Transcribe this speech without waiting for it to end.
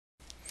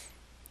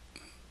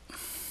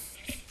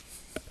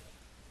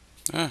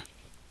Ah.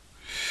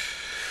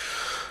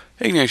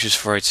 Ignatius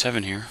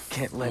 487 here.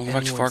 Can't let Welcome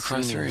back to anyone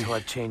Farcry see me 3. until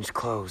I've changed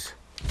clothes.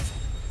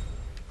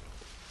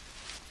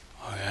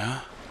 Oh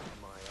yeah?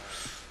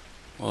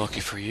 Well, lucky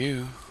for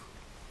you,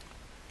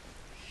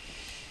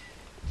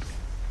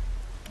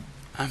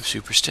 I'm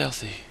super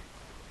stealthy.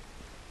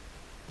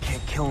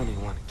 Can't kill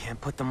anyone.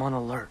 Can't put them on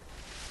alert.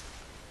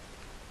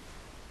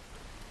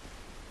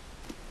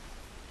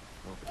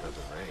 Hope it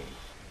doesn't rain.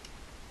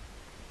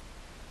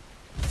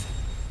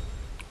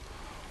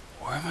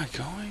 Where am I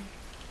going?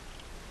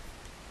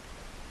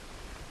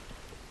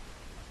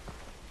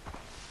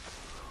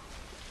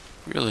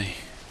 Really?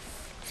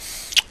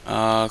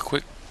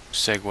 Quick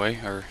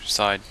segue, or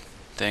side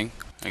thing,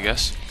 I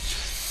guess.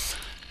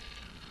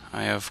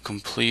 I have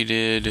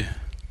completed...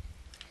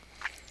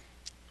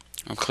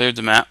 I've cleared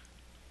the map,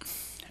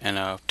 and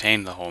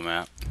obtained the whole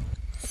map.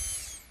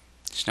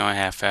 So now I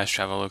have fast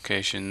travel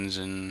locations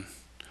and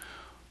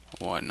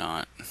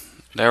whatnot.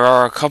 There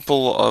are a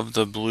couple of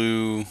the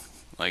blue,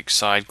 like,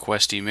 side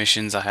questy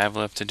missions I have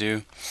left to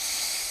do,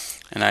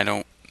 and I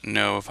don't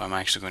know if I'm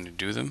actually going to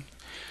do them,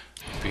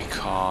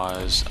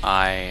 because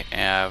I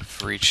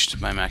have reached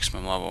my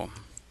maximum level.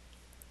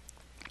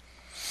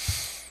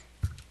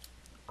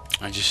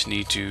 I just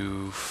need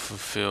to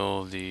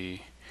fulfill the...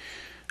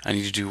 I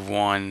need to do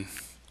one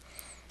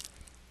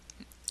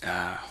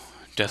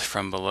Death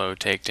from Below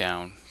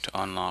takedown to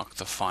unlock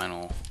the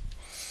final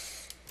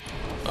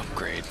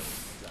upgrade.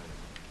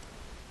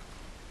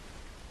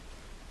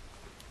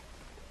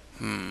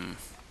 I'm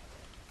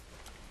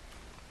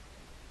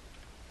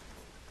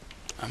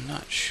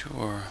not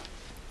sure.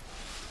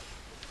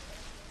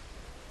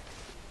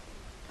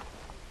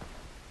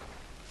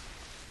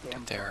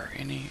 If there are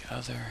any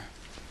other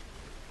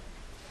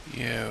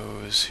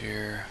Yos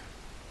here.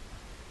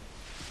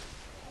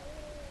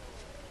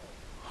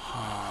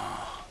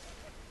 Huh.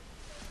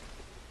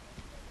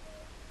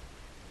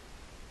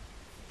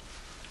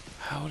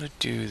 How to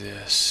do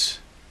this?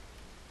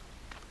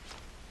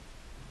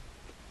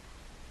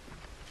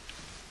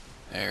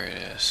 There it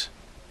is.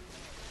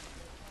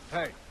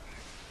 Hey.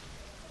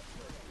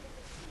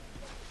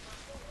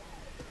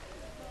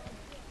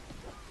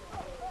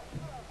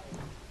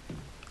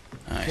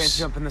 Can't Nice.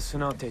 jump in the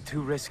Cenote.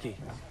 Too risky.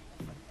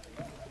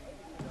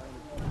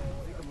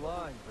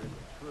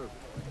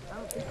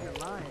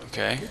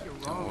 Okay,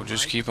 then we'll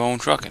just keep on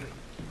trucking.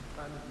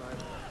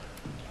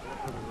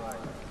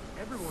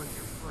 Everyone's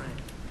your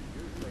friend.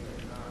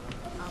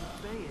 I'm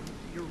saying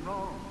you're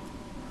wrong.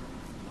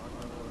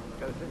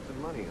 Gotta send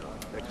some money on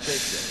next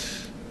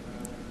paycheck.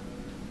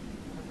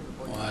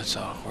 Well, that's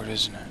awkward,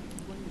 isn't it?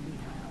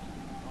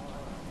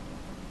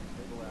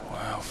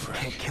 Wow, frick.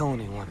 Can't kill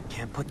anyone.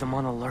 Can't put them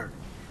on alert.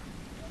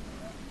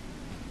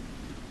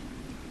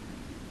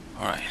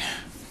 Alright.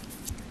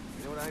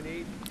 You know what I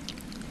need?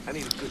 I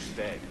need a good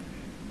bed.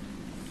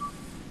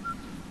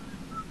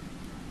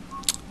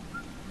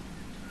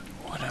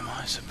 What am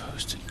I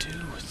supposed to do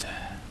with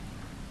that?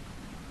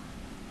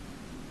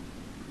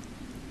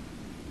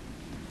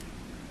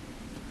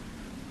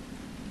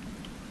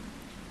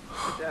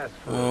 Just ask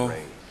for Well, a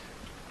raise.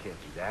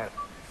 Can't do that.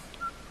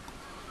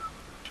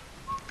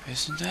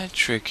 isn't that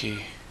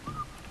tricky?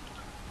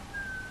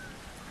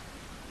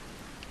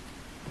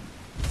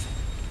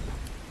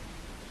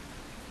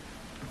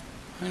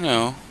 I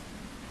know.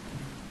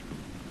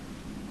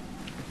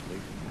 At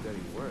least it's steady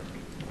work.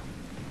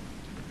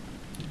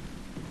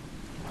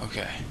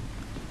 Okay.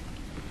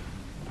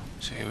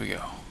 So here we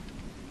go.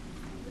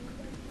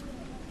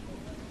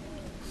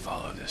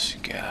 Follow this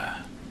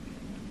guy.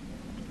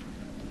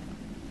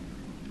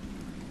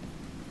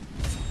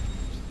 Just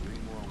 3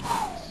 more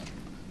weeks,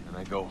 and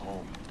I go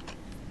home.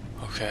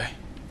 Okay.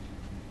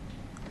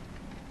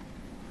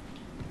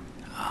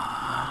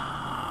 Ah,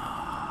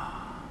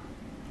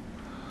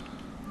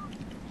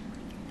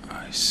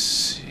 I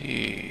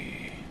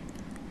see.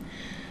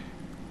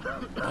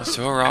 Let's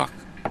throw a rock.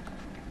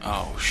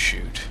 Oh,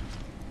 shoot.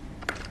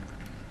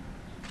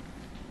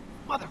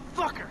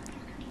 Motherfucker!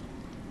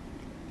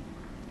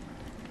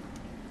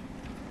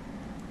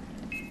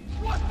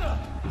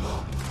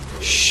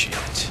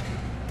 Shit.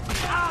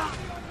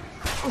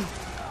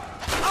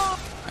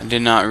 I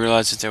did not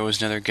realize that there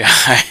was another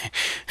guy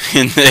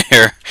in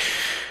there.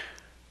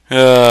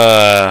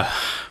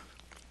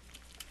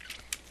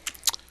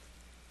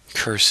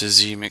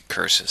 Curses ye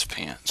McCurses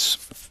pants.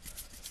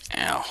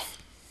 Ow.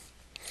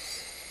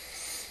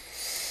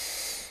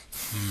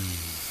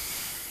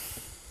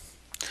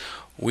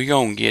 We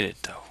gonna get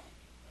it though.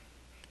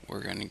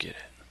 We're gonna get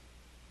it.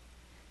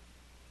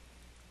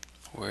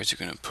 Where's it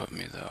gonna put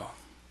me though?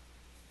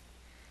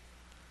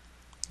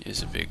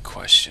 Is a big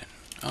question.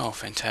 Oh,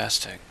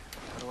 fantastic.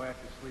 How do I have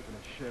to sleep in a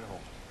shithole?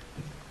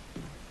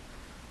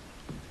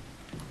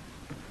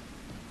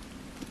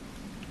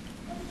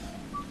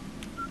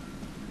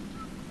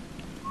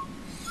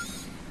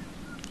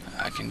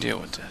 I can deal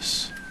with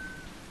this.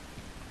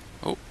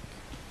 Oh.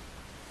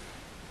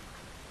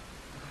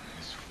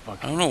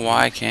 I don't know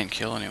why I can't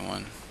kill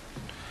anyone.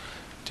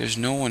 There's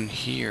no one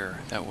here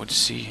that would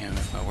see him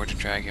if I were to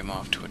drag him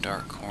off to a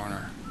dark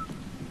corner.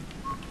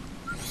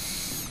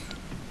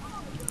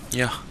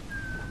 Yeah.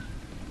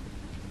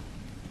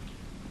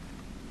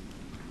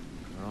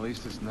 Well, at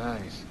least it's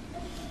nice.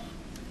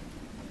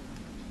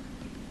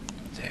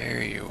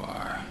 There you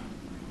are.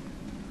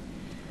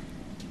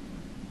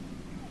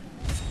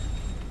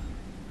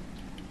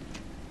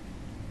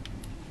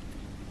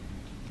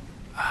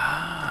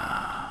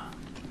 Ah.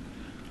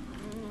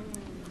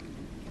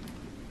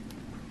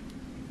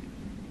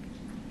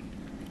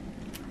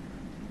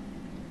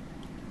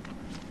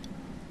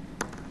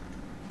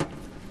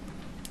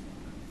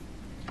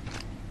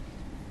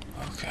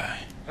 Okay.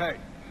 Hey,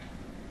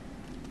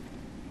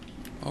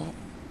 Oh.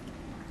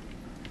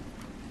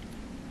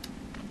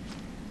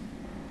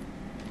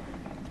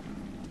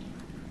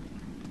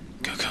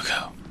 Go, go,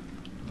 go.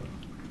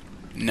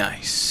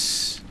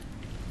 Nice.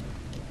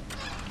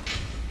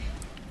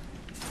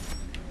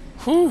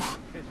 Whew.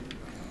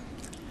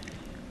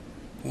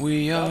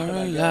 We are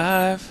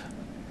alive.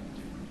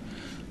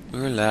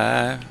 We're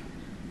alive.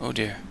 Oh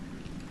dear.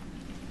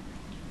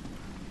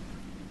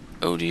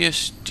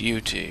 Odious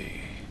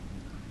duty.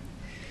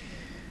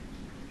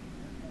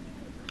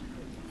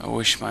 I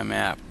wish my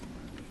map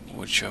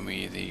would show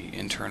me the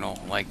internal,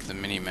 like the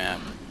mini map.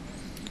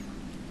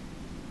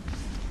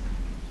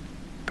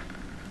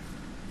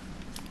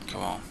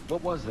 Come on,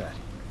 what was that?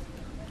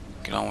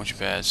 get on with your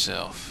bad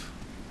self.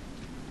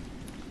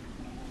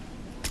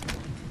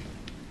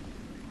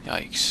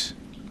 Yikes.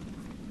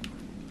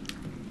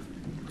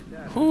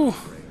 Whew.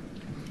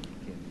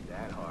 Can't be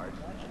that hard.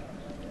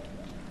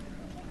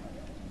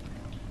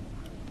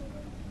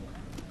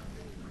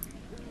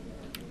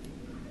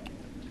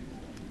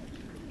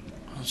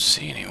 I don't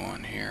see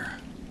anyone here.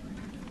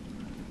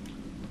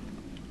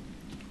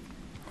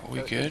 Are we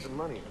Gotta good? send some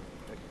money.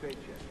 Next paycheck.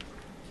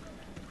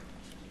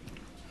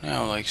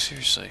 No, like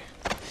seriously.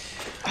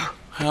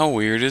 How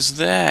weird is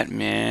that,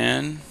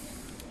 man?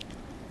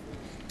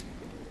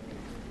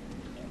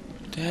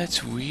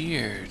 That's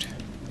weird.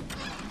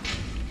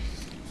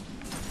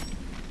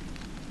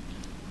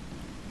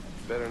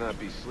 Better not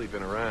be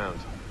sleeping around.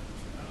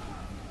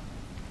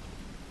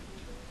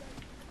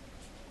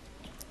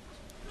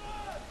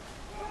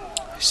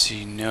 I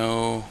see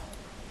no...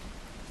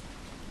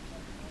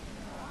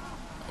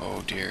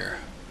 Oh dear.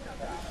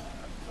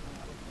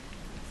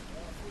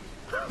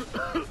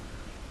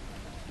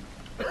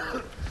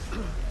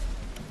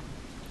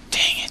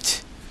 Dang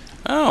it.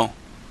 Oh.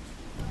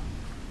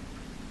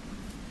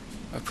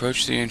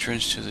 Approach the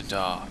entrance to the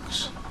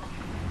docks.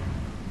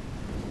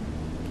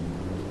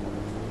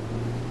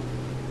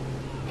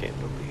 Can't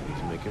believe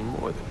he's making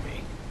more than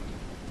me.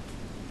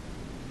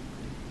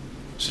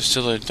 Is this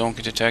still a don't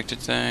get detected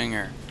thing,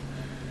 or?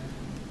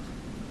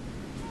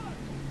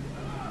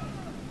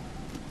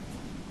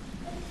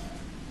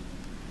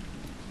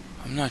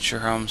 I'm not sure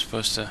how I'm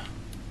supposed to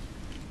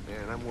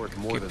Man, I'm worth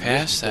more get than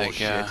past this that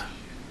bullshit. guy.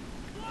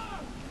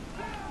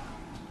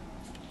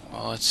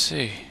 Well, let's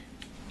see.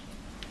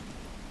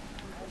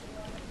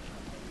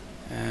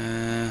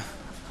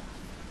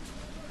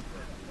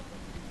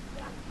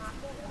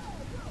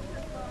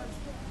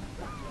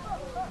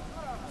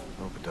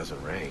 Hope it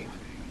doesn't rain.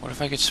 What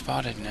if I get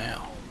spotted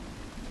now?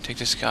 Take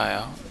this guy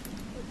out?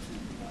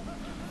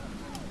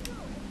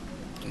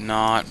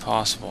 Not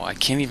possible. I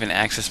can't even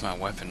access my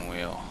weapon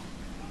wheel.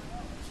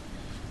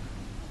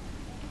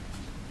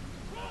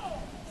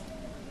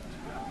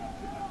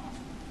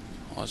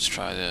 Let's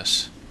try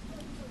this.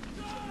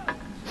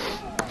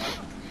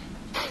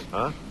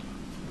 Huh?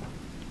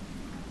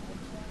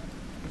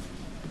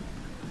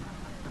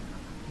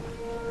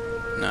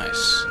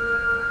 Nice.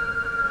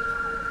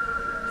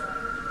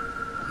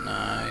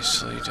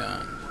 Nicely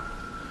done.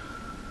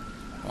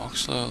 Walk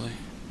slowly.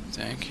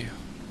 Thank you.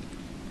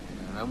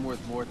 Man, I'm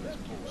worth more than this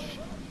bullshit.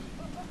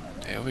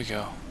 There we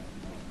go.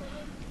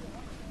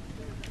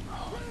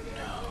 Oh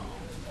no.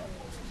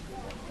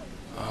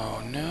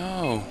 Oh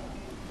no.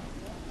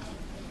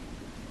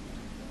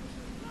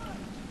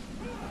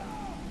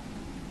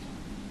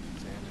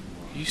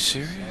 Are you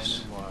serious?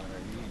 Sand and water.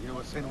 You know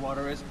what sand and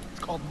water is? It's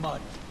called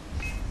mud.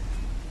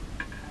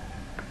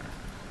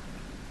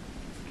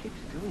 Keeps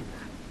doing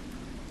that.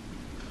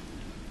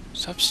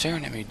 Stop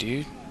staring at me,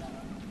 dude.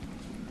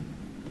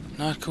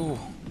 Not cool.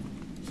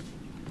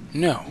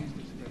 No.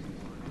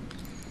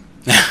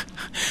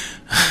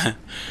 That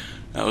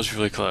was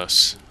really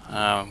close.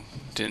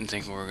 Didn't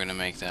think we were gonna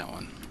make that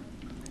one.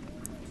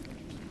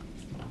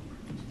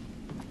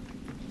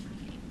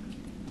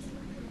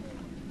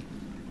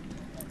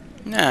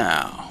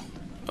 Now.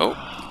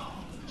 Oh.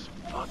 This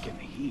fucking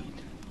heat.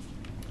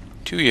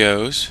 2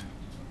 yos.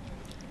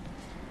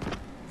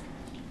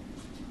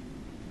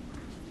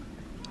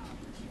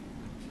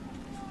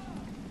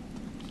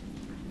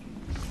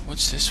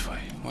 What's this way?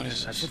 What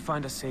is I this? should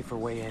find a safer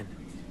way in.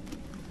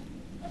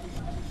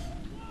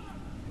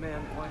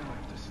 Man, why do I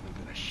have to sleep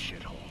in a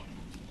shithole?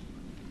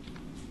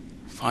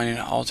 Find an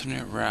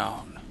alternate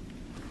route.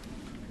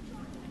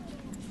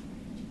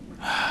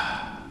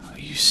 Are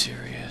you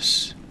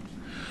serious?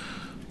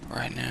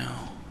 Right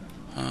now?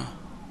 Huh?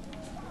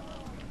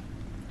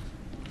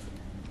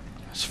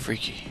 That's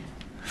freaky.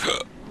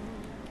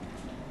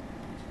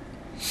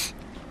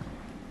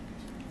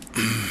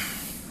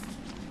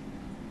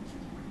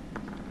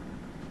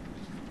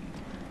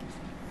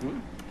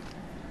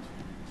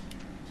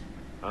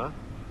 Huh?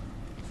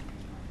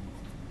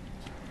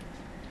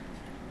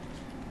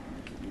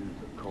 Use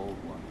a cold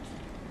one.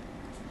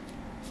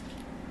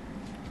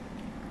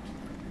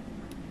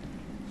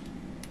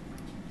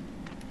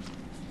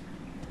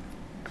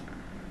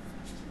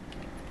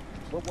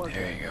 What was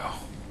There that? you go.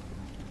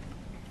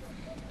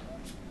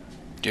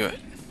 Do it.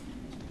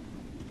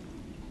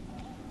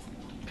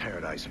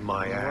 Paradise,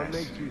 my What ass.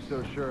 makes you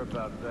so sure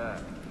about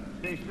that?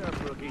 Stay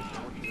sharp, rookie.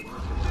 I want you to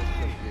listen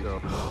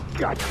to this.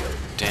 Gotcha.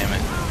 Damn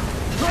it.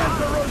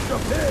 Time to roast a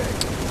pig!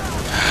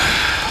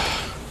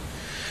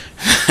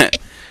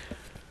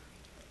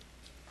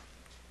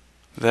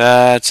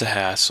 That's a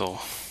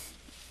hassle.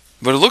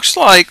 But it looks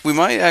like we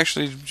might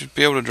actually just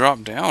be able to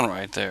drop down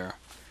right there.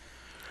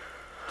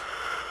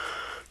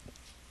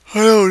 I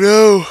don't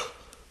know.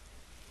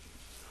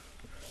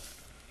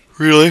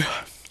 Really?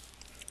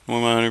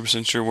 I'm not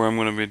 100% sure where I'm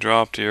going to be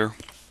dropped here.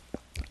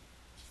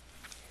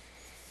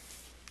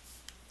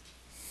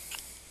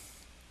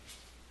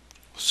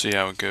 We'll see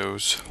how it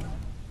goes.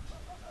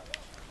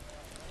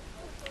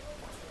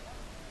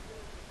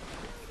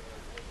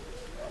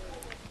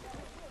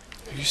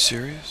 Are you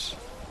serious?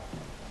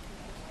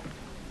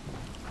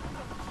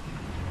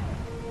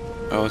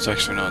 Oh, it's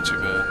actually not too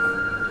bad.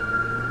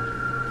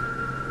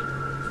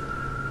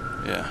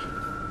 Yeah.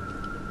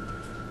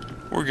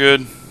 We're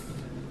good.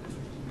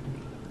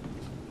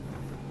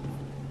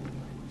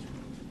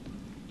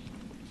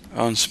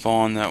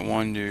 Unspawn that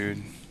one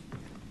dude.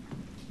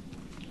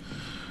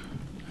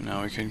 And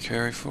now we can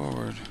carry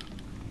forward.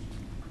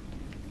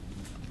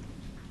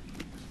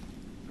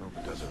 Hope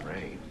it doesn't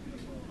rain.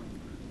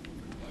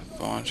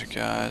 Bunch of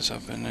guys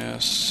up in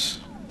this.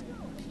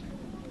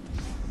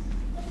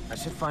 I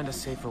should find a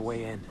safer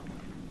way in.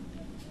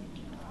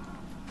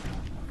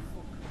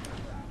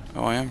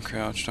 Oh, I am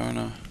crouched, aren't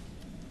I?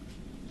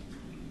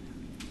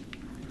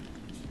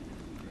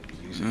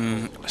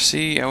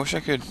 See, I wish I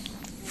could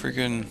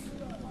friggin'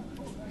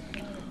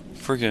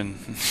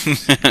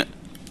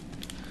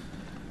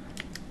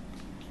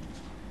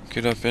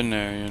 get up in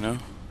there, you know?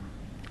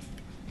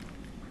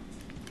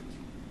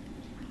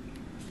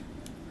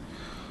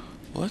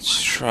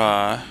 Let's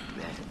try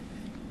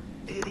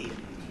Idiot.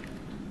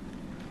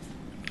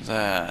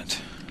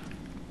 that.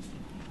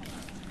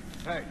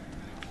 Hey,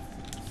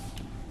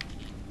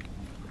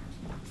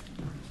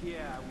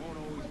 Yeah, it won't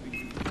always be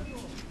easy.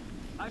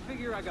 I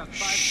figure I got 5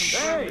 Shh.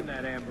 confirmed in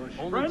that ambush.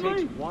 Only Friendly?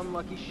 takes one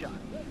lucky shot.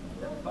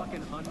 That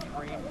fucking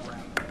untrained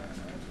rat.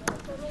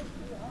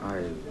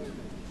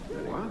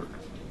 what?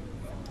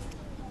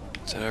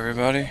 Is that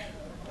everybody?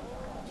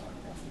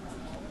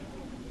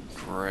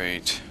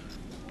 Great.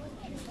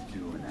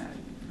 Doing that.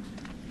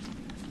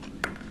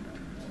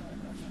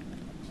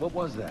 What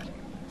was that?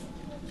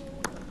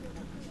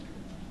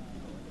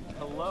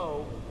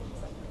 Hello?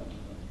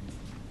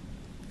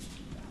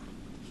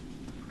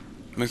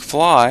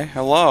 McFly,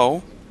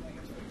 hello?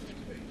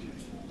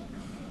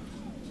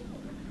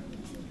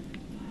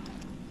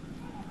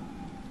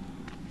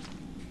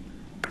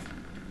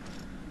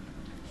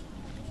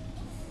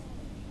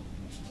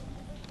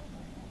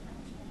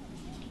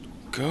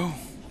 Go.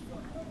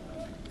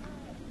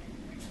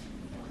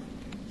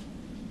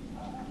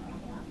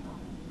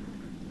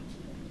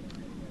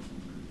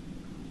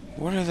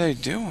 What are they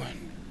doing?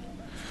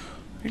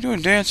 What are you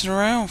doing dancing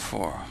around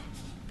for?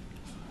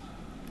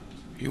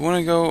 You want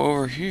to go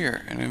over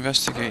here and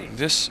investigate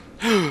this?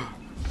 I'm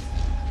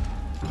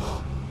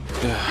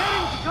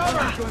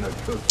gonna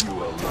cook you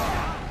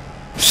alive.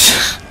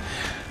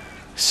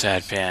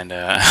 Sad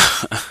panda.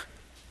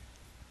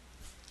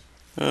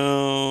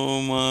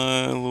 Oh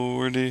my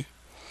lordy.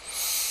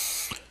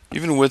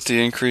 Even with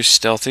the increased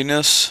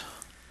stealthiness,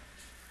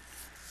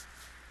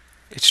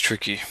 it's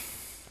tricky.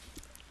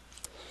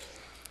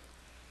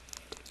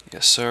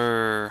 Yes,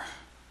 sir.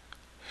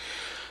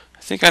 I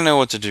think I know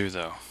what to do,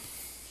 though.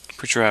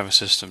 Put your have a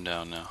system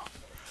down now.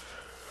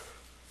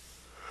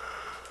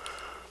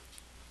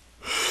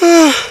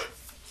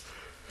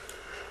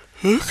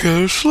 I'm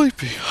kind of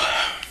sleepy.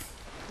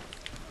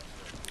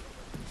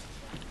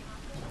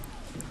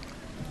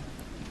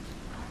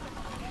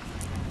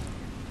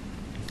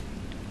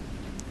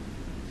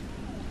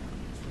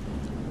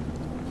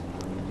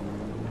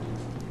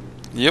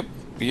 Yep.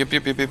 Yep.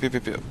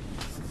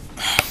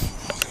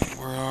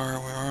 We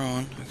are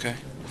on. Okay.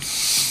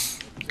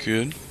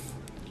 Good.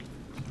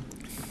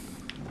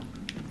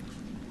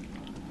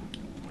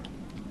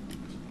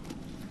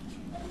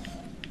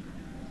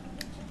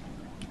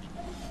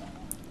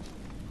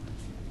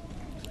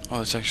 Oh,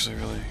 that's actually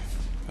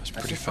that's I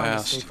pretty should find a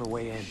fast. safer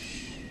way in.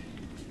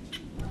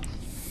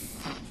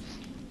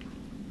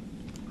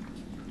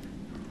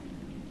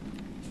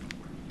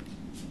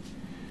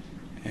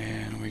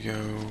 And we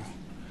go.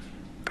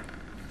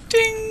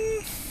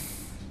 Ding!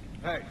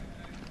 Hey,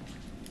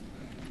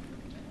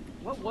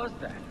 What was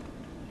that?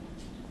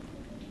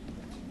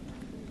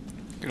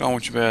 Get on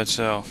with your bad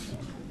self.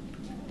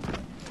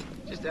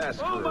 just ask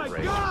Oh for my a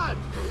raise. god!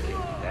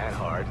 Ain't that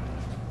hard.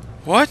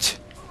 What?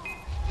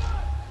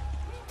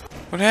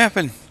 What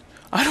happened?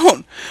 I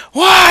don't.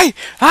 Why?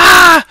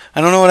 Ah!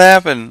 I don't know what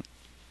happened.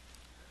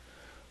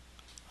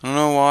 I don't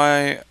know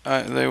why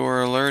they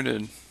were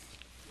alerted.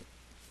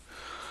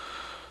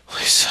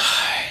 Lisa.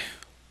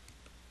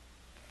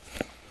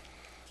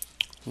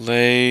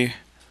 Lay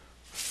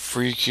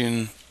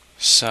freaking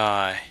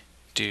sigh,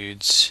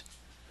 dudes.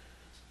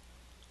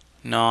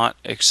 Not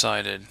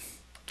excited.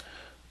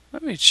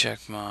 Let me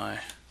check my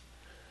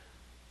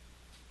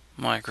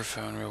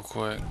microphone real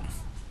quick.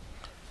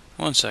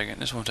 1 second.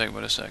 This won't take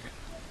but a second.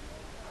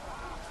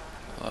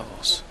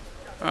 Levels.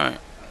 Alright.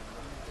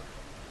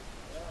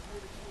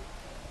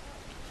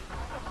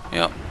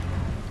 Yep.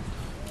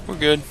 We're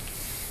good.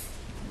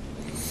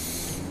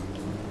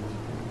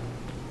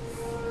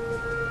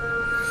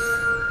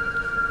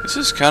 This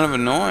is kind of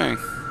annoying.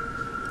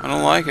 I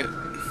don't like it.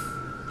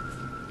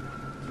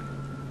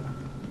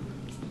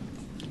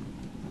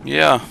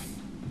 Yeah.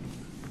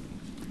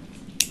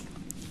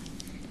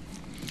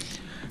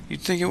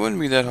 You'd think it wouldn't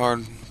be that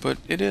hard, but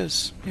it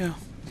is. Yeah.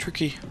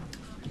 Tricky.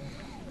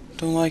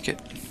 Don't like it.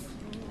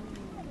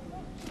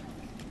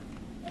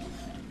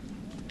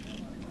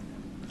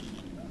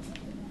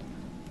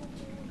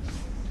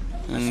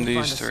 And these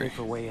Find a three.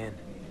 safer way in.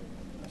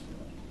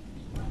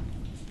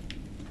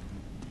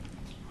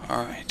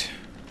 Alright.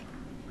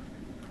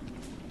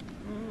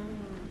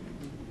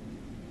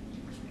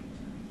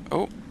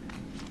 Oh.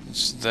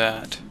 It's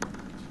that.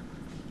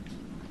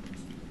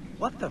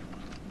 What the?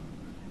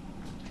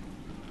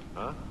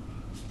 Huh?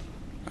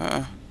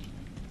 Uh-uh.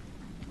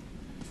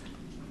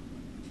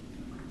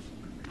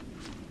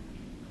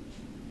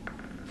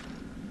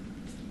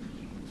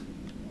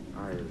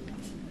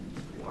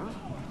 What?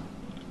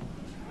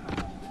 I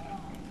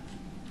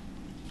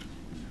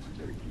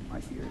better keep my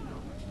ears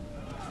open.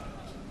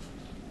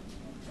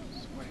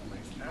 Sweating my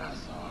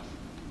ass off.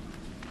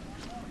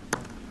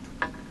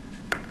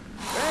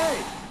 Hey!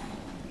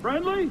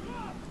 Friendly?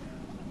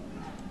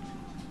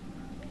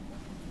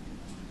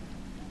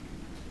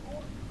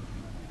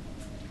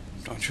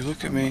 Don't you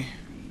look at me.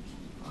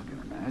 I can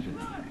imagine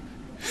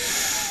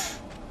things.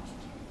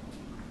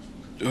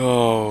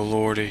 Oh,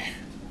 lordy.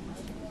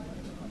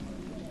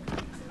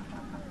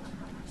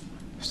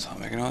 Stop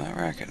making all that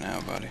racket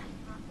now, buddy.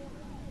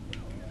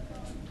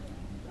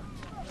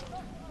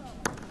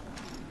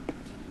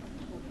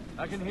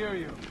 I can hear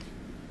you.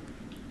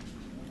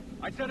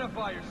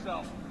 Identify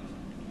yourself.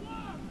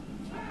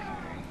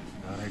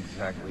 Not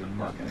exactly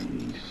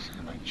mucking.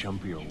 Am I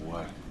jumpy or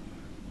what?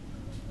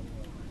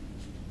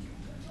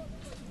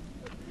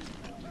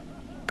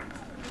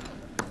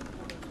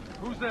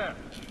 Who's there?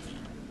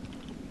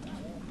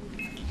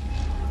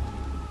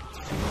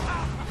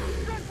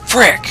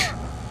 Frick!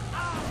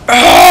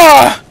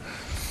 Ah!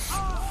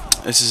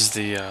 This is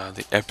the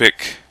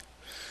epic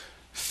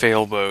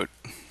failboat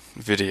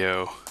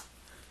video.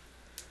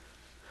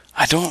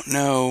 I don't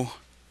know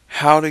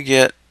how to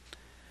get.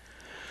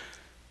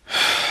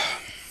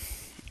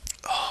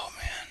 Oh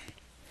man,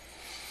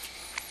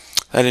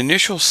 that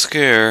initial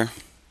scare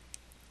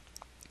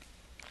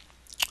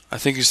I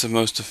think is the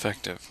most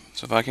effective.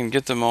 So if I can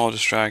get them all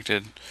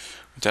distracted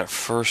with that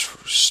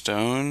first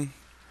stone,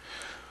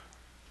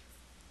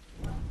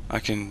 I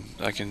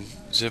can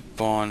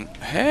zip on.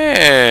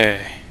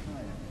 Hey,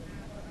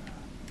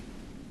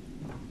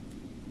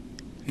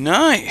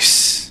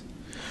 nice,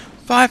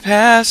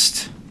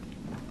 bypassed.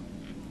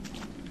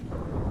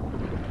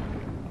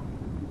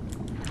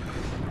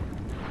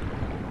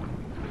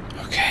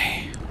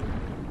 Okay.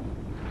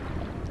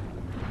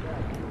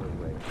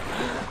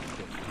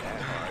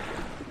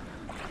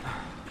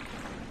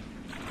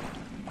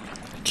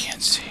 I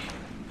can't see.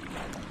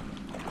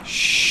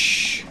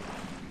 Shh.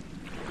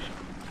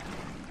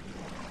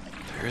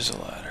 There's a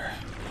ladder.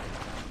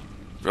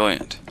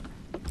 Brilliant.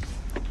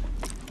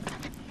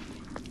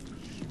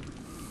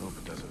 Hope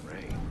it doesn't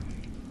rain.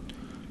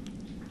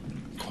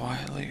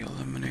 Quietly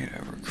eliminate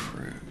a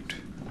recruit.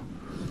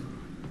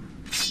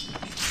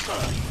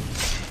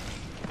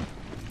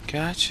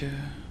 Gotcha.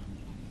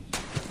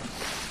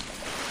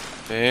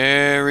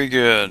 Very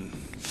good.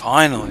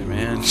 Finally,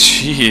 man.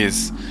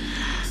 Jeez.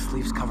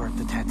 Sleeves cover up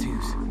the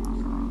tattoos.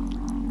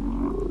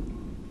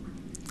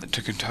 It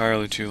took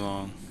entirely too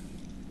long.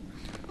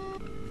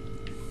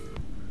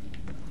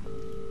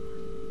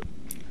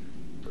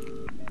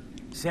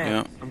 Sam,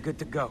 Yeah. I'm good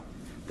to go.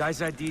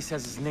 Guy's ID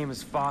says his name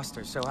is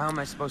Foster, so how am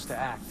I supposed to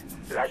act?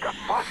 Like a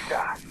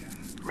foster.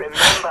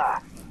 Remember,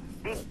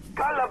 be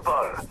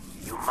gullible.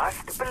 You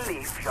must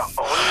believe your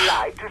own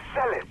lie to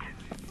sell it.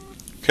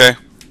 Okay.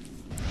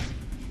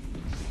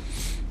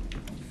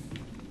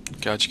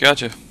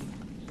 Gotcha.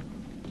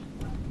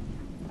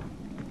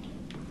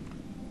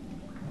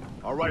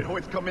 All right,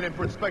 Hoyt's coming in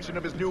for inspection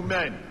of his new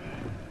men.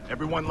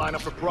 Everyone line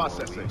up for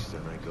processing.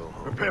 Then I go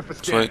home. Prepare for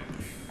scanning.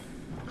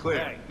 Sweet.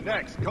 Clear.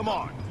 Next, come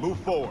on. Move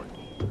forward.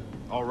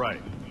 All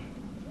right.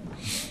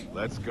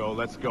 Let's go.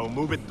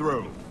 Move it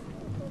through.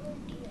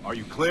 Are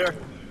you clear?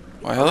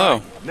 Why,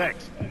 hello.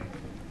 Next.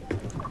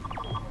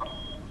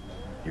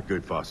 You're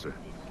good, Foster.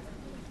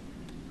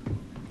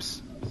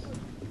 Psst.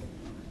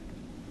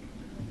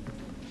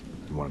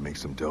 You want to make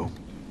some dough?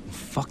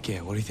 Fuck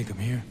yeah, what do you think I'm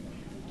here?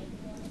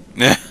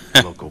 Yeah.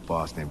 Local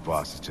boss named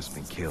Voss has just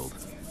been killed.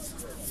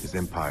 His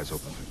empire's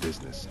open for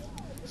business.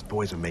 His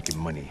boys are making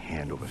money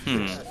hand over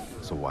fist.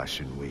 So why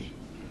shouldn't we?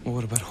 Well,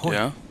 what about Hoyt?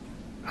 Yeah.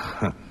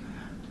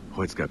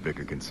 Hoyt's got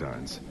bigger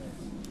concerns.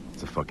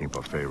 It's a fucking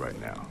buffet right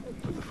now.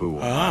 But the food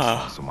won't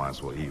last long, so might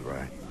as well eat,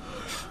 right?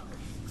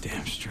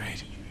 Damn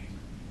straight.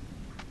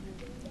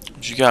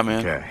 What you got,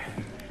 man? Okay.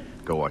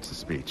 Go watch the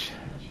speech.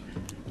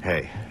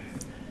 Hey.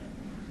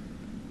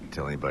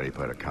 Tell anybody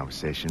about a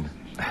conversation?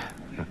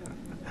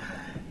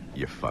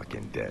 You're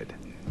fucking dead.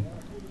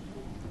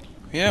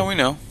 Yeah, we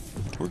know.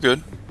 We're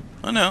good.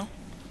 I know.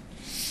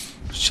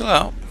 Just chill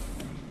out.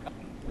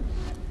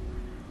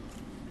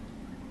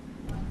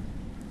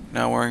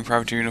 Now wearing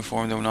privateer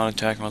uniform, they will not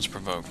attack unless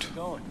provoked.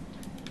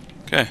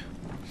 Okay.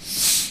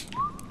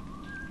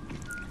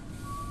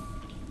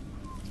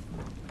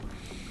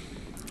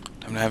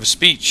 Time to have a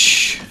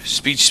speech.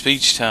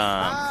 Speech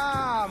time.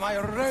 Ah, my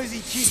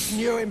rosy-cheeked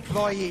new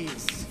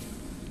employees.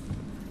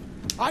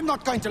 I'm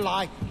not going to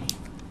lie.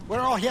 We're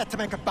all here to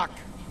make a buck.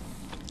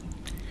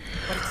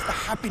 But it's the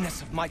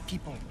happiness of my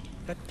people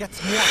that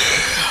gets me up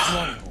each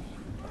morning.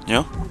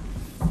 Yeah?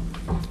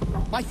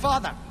 My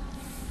father,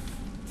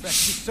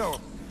 rest his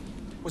soul,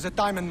 was a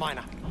diamond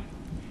miner.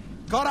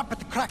 Got up at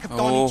the crack of dawn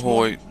Oh, each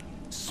morning.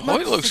 Hoyt.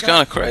 smoked Hoyt looks cigarette,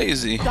 kind of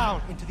crazy.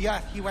 Down into the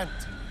earth he went.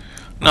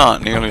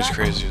 Not nearly as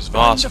crazy as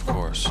Voss, of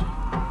course.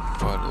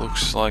 But it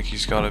looks like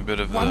he's got a bit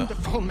of a...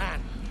 Wonderful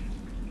man.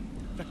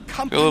 The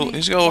company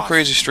He's got a little was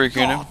crazy streak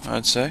in him, God.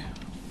 I'd say.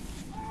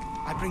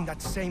 I bring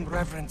that same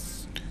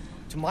reverence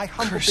to my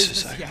humble Curse a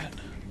business here.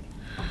 second.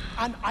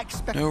 And I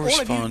expect No all of you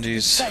to do the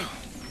respondees. same.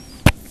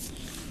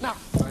 Now,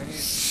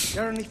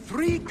 there are only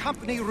 3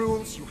 company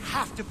rules you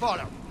have to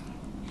follow.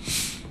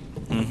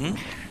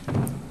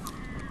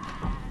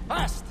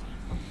 First,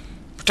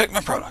 Protect my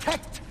product.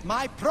 protect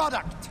my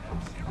product.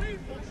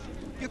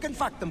 You can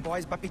fuck them,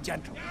 boys, but be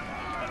gentle.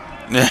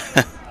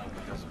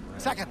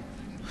 Second,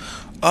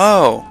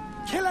 Oh,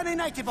 kill any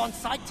native on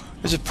sight.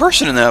 there's a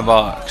person in that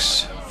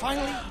box.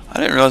 Finally, I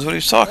didn't realize what he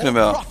was talking all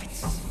about.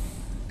 profits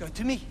go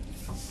to me.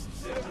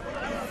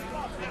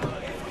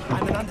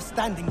 I'm an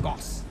understanding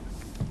boss.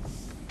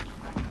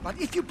 But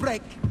if you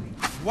break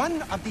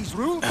one of these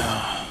rules,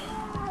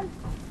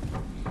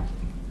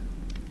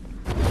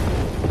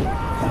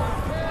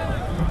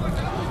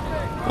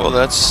 Well,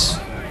 that's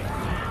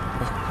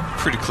a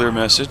pretty clear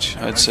message,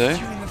 I'd say.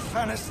 you in the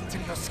furnace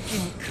until your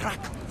skin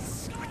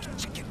crackles like a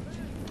chicken.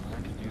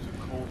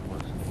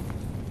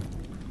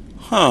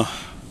 Huh.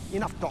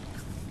 Enough talk.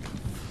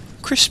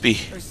 Crispy.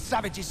 Those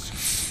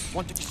savages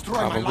want to destroy my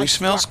Probably life's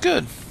smells work,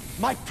 good.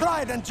 my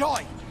pride and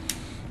joy.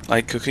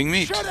 Like cooking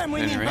meat. Show them we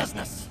at any mean rate.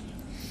 business.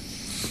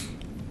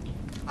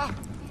 Ah,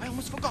 I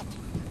almost forgot.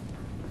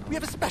 We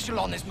have a special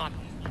on this man.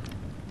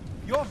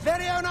 Your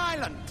very own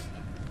island.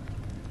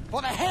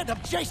 For the head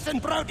of Jason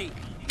Brody.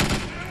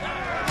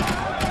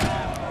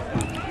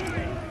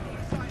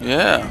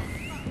 Yeah.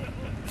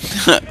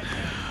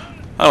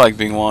 I like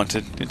being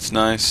wanted. It's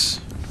nice.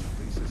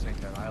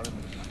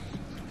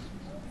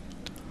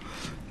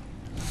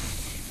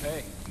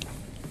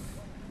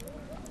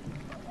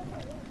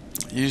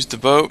 Use the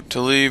boat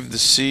to leave the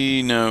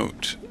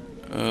Cenote.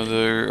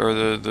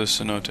 The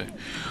Cenote.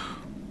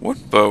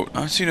 What boat?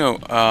 I see no.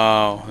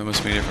 Oh, that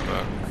must be a different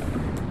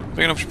boat.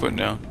 Big enough to put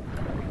down.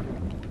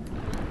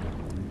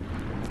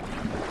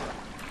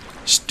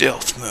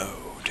 Stealth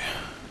mode.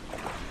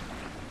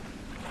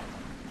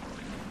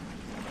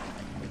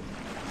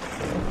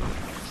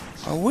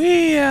 Are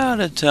we out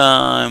of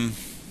time?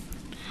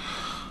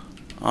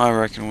 I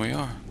reckon we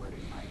are.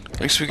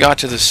 At least we got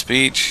to the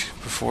speech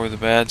before the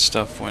bad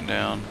stuff went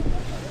down.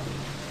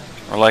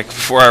 Or like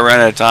before I ran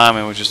out of time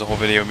and it was just a whole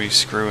video of me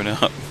screwing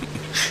up.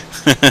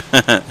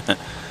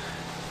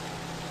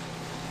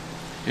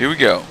 Here we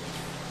go.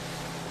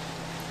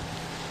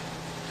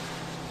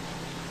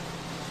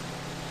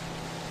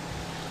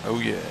 Oh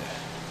yeah.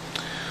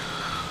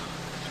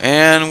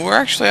 And we're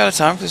actually out of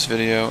time for this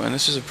video, and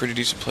this is a pretty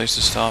decent place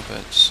to stop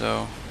it,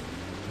 so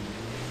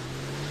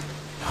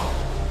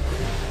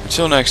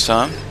until next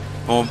time,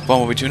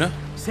 Bumblebee Tuna,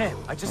 Sam,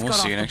 I just and we'll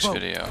got see you off the next boat.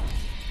 video.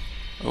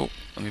 Oh,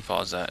 let me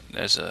pause that.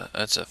 That's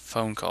a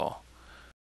phone call.